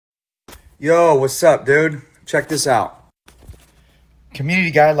Yo, what's up, dude? Check this out.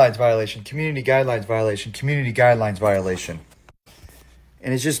 Community guidelines violation, community guidelines violation, community guidelines violation.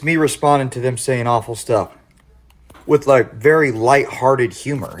 And it's just me responding to them saying awful stuff with like very light-hearted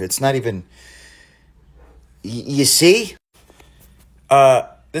humor. It's not even, you see?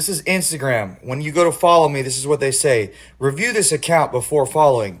 This is Instagram. When you go to follow me, this is what they say. Review this account before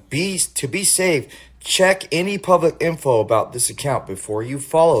following. To be safe, check any public info about this account before you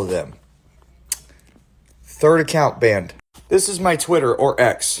follow them. Third account banned. This is my Twitter or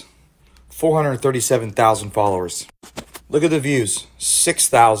X. 437,000 followers. Look at the views.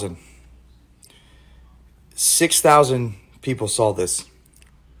 6,000. 6,000 people saw this.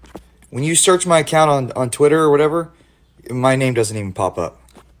 When you search my account on Twitter or whatever, my name doesn't even pop up.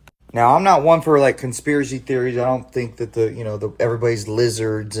 Now, I'm not one for like conspiracy theories. I don't think that everybody's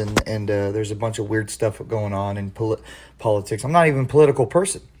lizards and there's a bunch of weird stuff going on in politics. I'm not even a political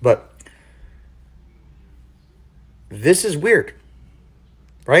person, but this is weird,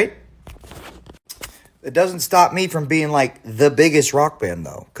 right? It doesn't stop me from being like the biggest rock band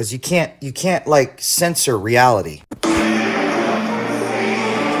though, because you can't like censor reality.